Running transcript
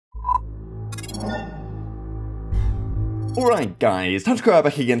Alright guys, TacticalRab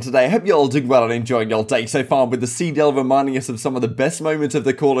back again today. I hope you're all doing well and enjoying your day so far, with the CDL reminding us of some of the best moments of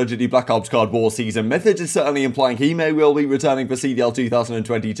the Call of Duty Black Ops Cold War season. Methodz is certainly implying he may well be returning for CDL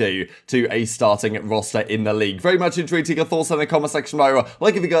 2022 to a starting roster in the league. Very much intrigued to get your thoughts in the comment section below.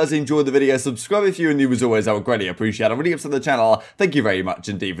 Like if you guys enjoyed the video, subscribe if you're new as always, I would greatly appreciate it. Really up to the channel, thank you very much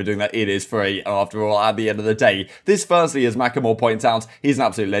indeed for doing that. It is free after all at the end of the day. This firstly, as Macklemore points out, he's an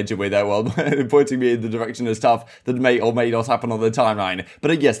absolute legend with that, well, pointing me in the direction of stuff that may or may not happen on the timeline.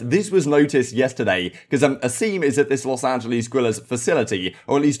 But yes, this was noticed yesterday because aBeZy is at this Los Angeles Guerrillas facility,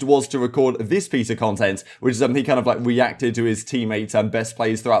 or at least was to record this piece of content, which is he kind of like reacted to his teammates and best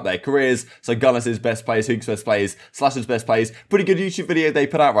plays throughout their careers. So Gunless's best plays, Huke's best plays, Slash's best plays. Pretty good YouTube video they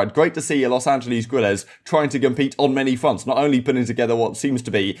put out, right? Great to see a Los Angeles Guerrillas trying to compete on many fronts, not only putting together what seems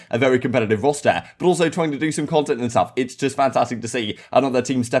to be a very competitive roster, but also trying to do some content and stuff. It's just fantastic to see another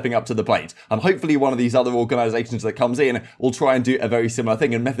team stepping up to the plate, and hopefully one of these other organizations that comes in will try and do a very similar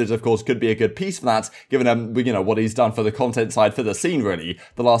thing, and Methodz of course could be a good piece for that, given you know what he's done for the content side for the scene really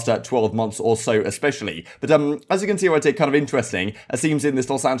the last 12 months or so especially. But as you can see right here, kind of interesting, it seems in this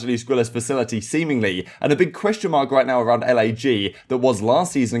Los Angeles Guerrillas facility seemingly, and a big question mark right now around LAG that was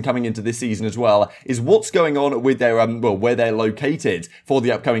last season coming into this season as well, is what's going on with their well, where they're located for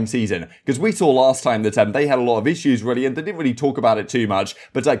the upcoming season, because we saw last time that they had a lot of issues really, and they didn't really talk about it too much,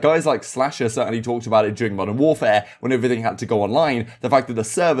 but guys like Slasher certainly talked about it during Modern Warfare when everything had to go online, the fact that the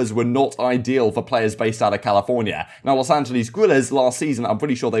servers were not ideal for players based out of California. Now, Los Angeles Guerrillas last season, I'm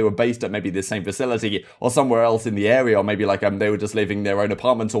pretty sure they were based at maybe the same facility or somewhere else in the area, or maybe like they were just living in their own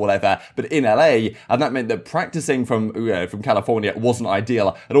apartments or whatever, but in LA, and that meant that practicing from California wasn't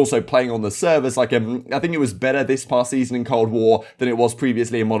ideal, and also playing on the servers, like I think it was better this past season in Cold War than it was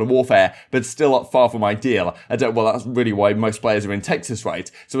previously in Modern Warfare, but still far from ideal. Well, that's really why most players are in Texas,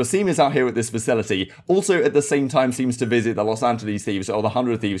 right? So aBeZy is out here at this facility, also at the same time seems to visit the Los Angeles Thieves, or the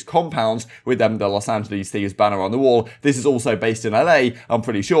 100 Thieves compounds with the Los Angeles Thieves banner on the wall. This is also based in LA, I'm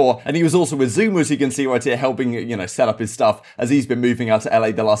pretty sure, and he was also with Zoom, as you can see right here, helping, you know, set up his stuff as he's been moving out to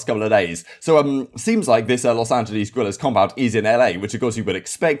LA the last couple of days. So seems like this Los Angeles Guerrillas compound is in LA, which of course you would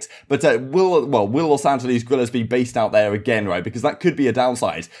expect, but will Los Angeles Guerrillas be based out there again, right? Because that could be a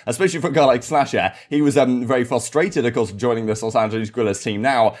downside, especially for a guy like Slasher. He was very frustrated, of course, joining this Los Angeles Guerrillas team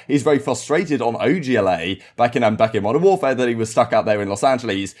now. He's very frustrated on OGLA back in Modern Warfare that he was stuck out there in Los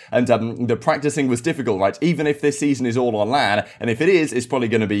Angeles, and the practicing was difficult, right? Even if this season is all on LAN, and if it is, it's probably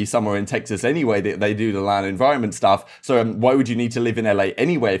going to be somewhere in Texas anyway that they do the LAN environment stuff, so why would you need to live in LA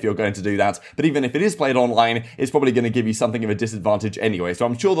anyway if you're going to do that? But even if it is played online, it's probably going to give you something of a disadvantage anyway, so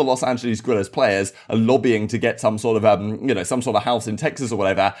I'm sure the Los Angeles Guerrillas players are lobbying to get some sort of, you know, some sort of house in Texas or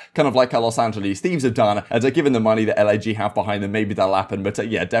whatever, kind of like how Los Angeles Thieves have done, and given the money that LAG have behind them, maybe that'll happen, but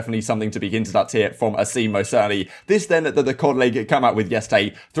yeah, definitely something to be hinted at here from aBeZy most certainly. This then that the COD League come out with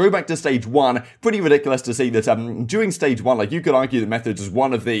yesterday, throwback to stage 1, pretty ridiculous to see that during stage 1, like you could argue that Methodz was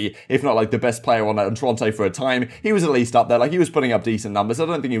one of the, if not like the best player on Toronto for a time. He was at least up there, like he was putting up decent numbers. I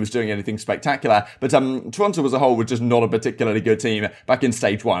don't think he was doing anything spectacular, but Toronto as a whole was just not a particularly good team back in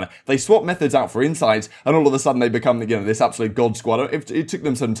stage 1. They swapped Methodz out for Insight, and all of a sudden they become, you know, this absolute god squad. It took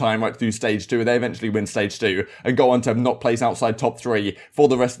them some time right through stage 2, they eventually win stage 2 and go on to not place outside top 3 for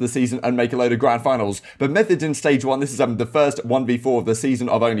the rest of the season and make a load of grand finals. But Methodz in stage 1, this is the first 1v4 of the season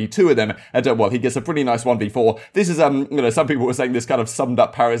of only 2 of them, and well, he gets a pretty nice 1v4. This is you know, some people were saying this kind of summed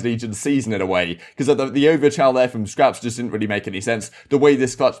up Paris Legion's season in a way, because the overchal there from Scraps just didn't really make any sense. The way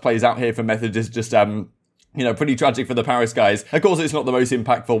this clutch plays out here for Methodz is just you know, pretty tragic for the Paris guys. Of course, it's not the most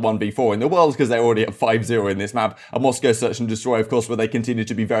impactful 1v4 in the world because they're already at 5-0 in this map. And Moscow Search and Destroy, of course, where they continue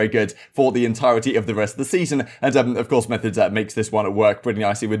to be very good for the entirety of the rest of the season. And, of course, Methodz makes this one work pretty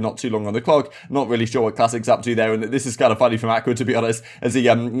nicely with not too long on the clock. Not really sure what Classic's up to there. And this is kind of funny from Aqua, to be honest, as he,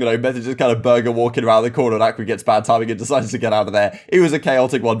 you know, Methodz just kind of burger walking around the corner and Aqua gets bad timing and decides to get out of there. It was a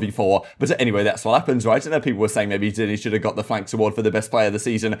chaotic 1v4. But anyway, that's what happens, right? And then people were saying maybe he should have got the Flanks Award for the best player of the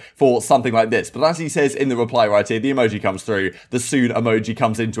season for something like this. But as he says in the reply right here, the emoji comes through, the soon emoji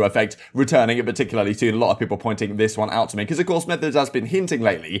comes into effect, returning it particularly soon. A lot of people pointing this one out to me, because of course Methodz has been hinting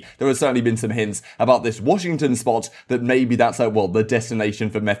lately, there has certainly been some hints about this Washington spot, that maybe that's, well, the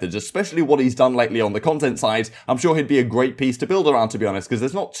destination for Methodz, especially what he's done lately on the content side. I'm sure he'd be a great piece to build around, to be honest, because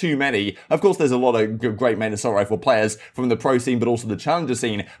there's not too many. Of course, there's a lot of great main assault rifle players from the pro scene, but also the challenger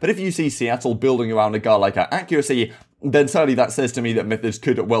scene, but if you see Seattle building around a guy like Accuracy, then certainly that says to me that Methodz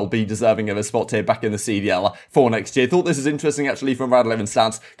could well be deserving of a spot here back in the CDL for next year. Thought this is interesting actually from Rad11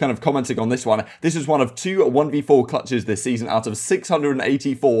 Stats, kind of commenting on this one. This is one of 2 1v4 clutches this season out of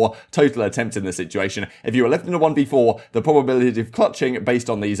 684 total attempts in this situation. If you were left in a 1v4, the probability of clutching based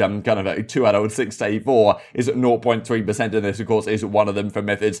on these kind of 2 out of 6 to 84 is at 0.3%, and this of course is one of them for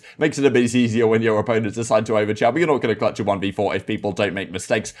Methodz. Makes it a bit easier when your opponents decide to overchow, but you're not going to clutch a 1v4 if people don't make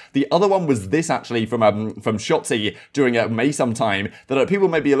mistakes. The other one was this actually from Shotzzy during May sometime that people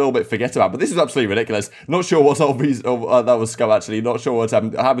maybe a little bit forget about, but this is absolutely ridiculous. Not sure what that was Scump actually, not sure what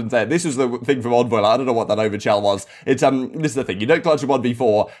happened there. This was the thing from Envoy, I don't know what that overchow was. It's this is the thing, you don't clutch a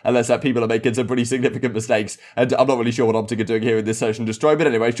 1v4 unless people are making some pretty significant mistakes, and I'm not really sure what OpTic are doing here in this Search and Destroy, but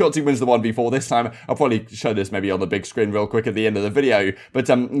anyway, Shotzzy wins the 1v4 this time. I'll probably show this maybe on the big screen real quick at the end of the video, but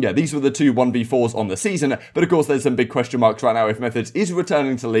yeah, these were the 2 1v4s on the season, but of course there's some big question marks right now if Methodz is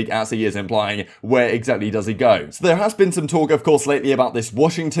returning to the league, as he is implying. Where exactly does he go? So there has been some talk, of course, lately about this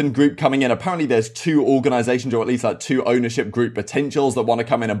Washington group coming in. Apparently there's 2 organizations, or at least like 2 ownership group potentials that want to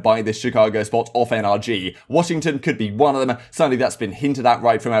come in and buy this Chicago spot off NRG. Washington could be one of them. Certainly that's been hinted at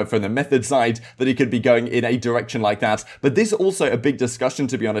right from the Methodz side, that he could be going in a direction like that. But this is also a big discussion,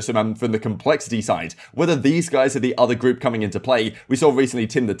 to be honest, from the CompLexity side, whether these guys are the other group coming into play. We saw recently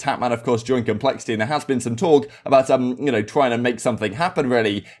Tim the Tapman, of course, join CompLexity, and there has been some talk about, you know, trying to make something happen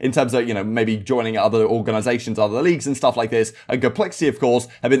really, in terms of, you know, maybe joining other organizations, other leagues and stuff like this. And CompLexity, of course,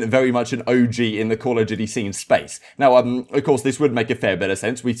 have been very much an OG in the Call of Duty scene space. Now, of course, this would make a fair bit of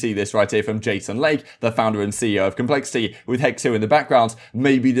sense. We see this right here from Jason Lake, the founder and CEO of CompLexity, with Hex here in the background,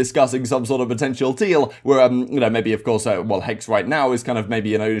 maybe discussing some sort of potential deal where, you know, maybe, of course, well, Hex right now is kind of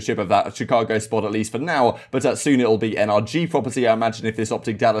maybe in ownership of that Chicago spot, at least for now, but soon it'll be NRG property, I imagine, if this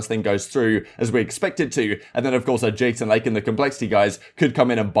OpTic Dallas thing goes through as we expect it to. And then, of course, Jason Lake and the CompLexity guys could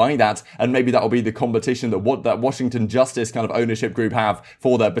come in and buy that, and maybe that'll be the competition that Washington Justice kind of ownership group have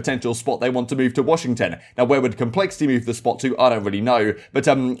for their potential spot they want to move to Washington. Now, where would CompLexity move the spot to? I don't really know, but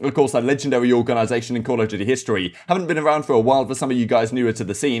of course, a legendary organization in Call of Duty history. Haven't been around for a while for some of you guys newer to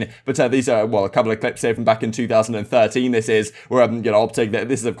the scene, but these are, well, a couple of clips here from back in 2013. This is where, you know, OpTic,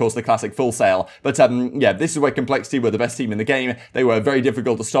 this is, of course, the classic Full Sail, but yeah, this is where CompLexity were the best team in the game. They were very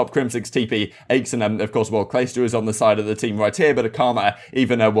difficult to stop. Crimsix, TP, Aches, and of course, well, Clayster is on the side of the team right here, but Akama,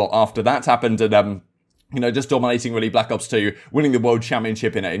 even, well, after that happened, and you know, just dominating really Black Ops 2, winning the World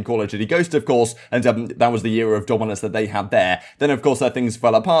Championship in Call of Duty Ghost, of course, and that was the era of dominance that they had there. Then, of course, things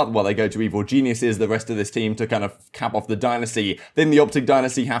fell apart. Well, they go to Evil Geniuses, the rest of this team, to kind of cap off the dynasty. Then the OpTic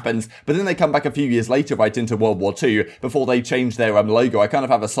dynasty happens, but then they come back a few years later, right into World War II, before they change their logo. I kind of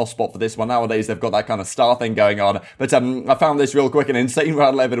have a soft spot for this one. Nowadays, they've got that kind of star thing going on, but I found this real quick, an insane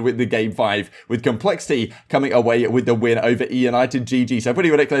round 11 with the Game 5, with CompLexity coming away with the win over E-United GG. So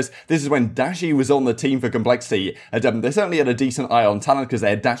pretty ridiculous. This is when Dashy was on the team for CompLexity, and they certainly had a decent eye on talent, because they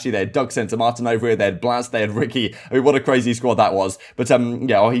had Dashy, they had Doug Santa Martin over here, they had Blast, they had Ricky. I mean, what a crazy squad that was. But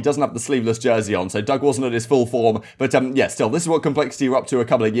yeah, well, he doesn't have the sleeveless jersey on, so Doug wasn't at his full form. But yeah, still, this is what CompLexity were up to a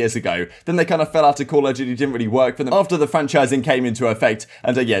couple of years ago. Then they kind of fell out of Call of Duty, didn't really work for them after the franchising came into effect.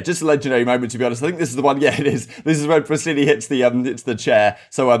 And yeah, just a legendary moment, to be honest. I think this is the one. Yeah, it is. This is when Prestinni hits the chair.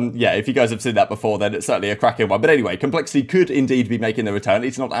 So yeah, if you guys have seen that before, then it's certainly a cracking one. But anyway, CompLexity could indeed be making the return.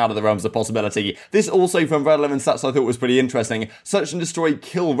 It's not out of the realms of possibility. This also from Rad11 Stats I thought was pretty interesting. Search and destroy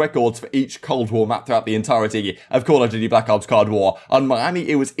kill records for each Cold War map throughout the entirety of Call of Duty Black Ops Cold War. On Miami,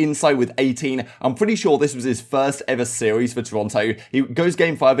 it was Insight with 18. I'm pretty sure this was his first ever series for Toronto. He goes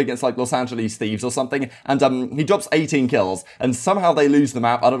game 5 against like Los Angeles Thieves or something, and he drops 18 kills, and somehow they lose the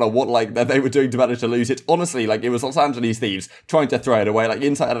map. I don't know what like that they were doing to manage to lose it. Honestly, like, it was Los Angeles Thieves trying to throw it away. Like,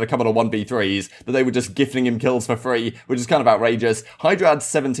 Insight had a couple of 1v3s that they were just gifting him kills for free, which is kind of outrageous. Hydra had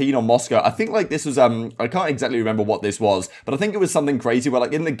 17 on Moscow. I think like this was I can't exactly remember what this was, but I think it was something crazy where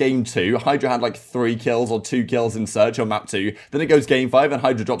like in the game 2, Hydra had like 3 kills or 2 kills in Search on map 2. Then it goes game 5 and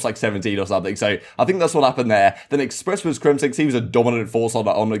Hydra drops like 17 or something. So I think that's what happened there. Then Express was Crimsix. He was a dominant force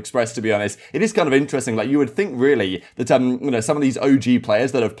on Express, to be honest. It is kind of interesting. Like, you would think really that you know, some of these OG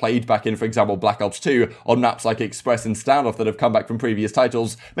players that have played back in, for example, Black Ops 2 on maps like Express and Standoff that have come back from previous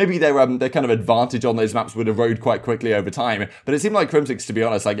titles, maybe their kind of advantage on those maps would erode quite quickly over time. But it seemed like Crimsix, to be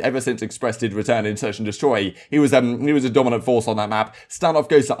honest, like ever since Express did return in Search and Destroy, he was a dominant force on that map. Standoff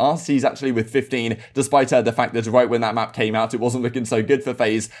goes to Arcitys actually with 15, despite the fact that right when that map came out, it wasn't looking so good for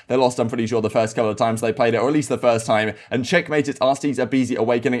FaZe. They lost, I'm pretty sure, the first couple of times they played it, or at least the first time. And checkmate, it's Arcitys, aBeZy,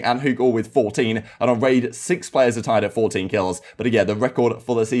 Awakening, and Huke all with 14. And on Raid, 6 players are tied at 14 kills. But again, the record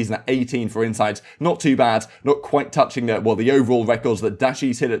for the season at 18 for Insight, not too bad, not quite touching the overall records that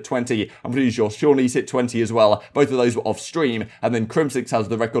Dashy's hit at 20. I'm pretty sure Shawnee's hit 20 as well. Both of those were off stream. And then Crimsix has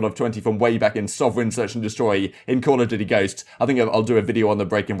the record of 20 from way back in Sovereign. covering Search and Destroy in Call of Duty Ghosts. I think I'll do a video on the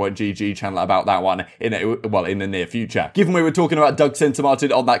Breaking Point GG channel about that one in the near future. Given we were talking about Doug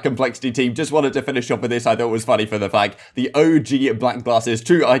Centermartin on that CompLexity team, just wanted to finish off with this. I thought it was funny for the fact the OG black glasses,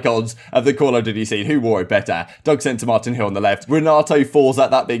 true icons of the Call of Duty scene. Who wore it better? Doug Centermartin here on the left, Renato Forza,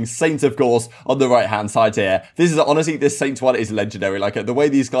 that being Saint, of course, on the right hand side here. This is honestly, this Saint one is legendary. Like the way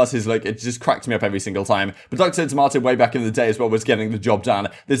these glasses look, it just cracks me up every single time. But Doug Centermartin way back in the day as well was getting the job done.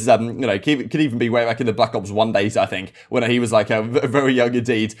 This is you know, could even be way back in the Black Ops 1 days, I think, when he was like a very young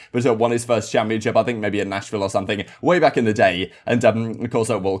indeed, but won his first championship, I think maybe in Nashville or something, way back in the day. And of course,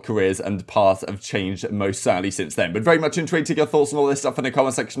 well, careers and paths have changed most certainly since then. But very much intrigued to get your thoughts on all this stuff in the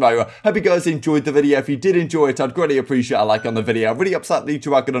comment section below. Hope you guys enjoyed the video. If you did enjoy it, I'd greatly appreciate a like on the video. I'm really upset that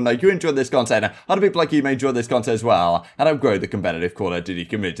you are going to know you enjoyed this content. Other people like you may enjoy this content as well, and help grow the competitive Call of Duty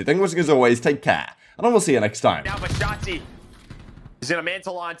community. Thank you for watching as always. Take care, and I will see you next time. Now, but Shotzzy is in a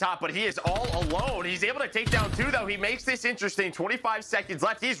mantle on top, but he is all alone. He's able to take down 2, though. He makes this interesting. 25 seconds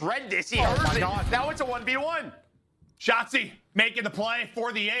left. He's read this. He heard it. Now it's a 1v1. Shotzzy making the play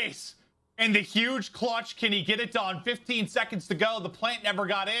for the ace. And the huge clutch. Can he get it done? 15 seconds to go. The plant never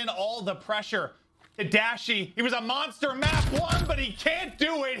got in. All the pressure to Dashy. He was a monster map 1, but he can't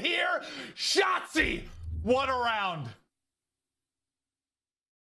do it here. Shotzzy, what a round.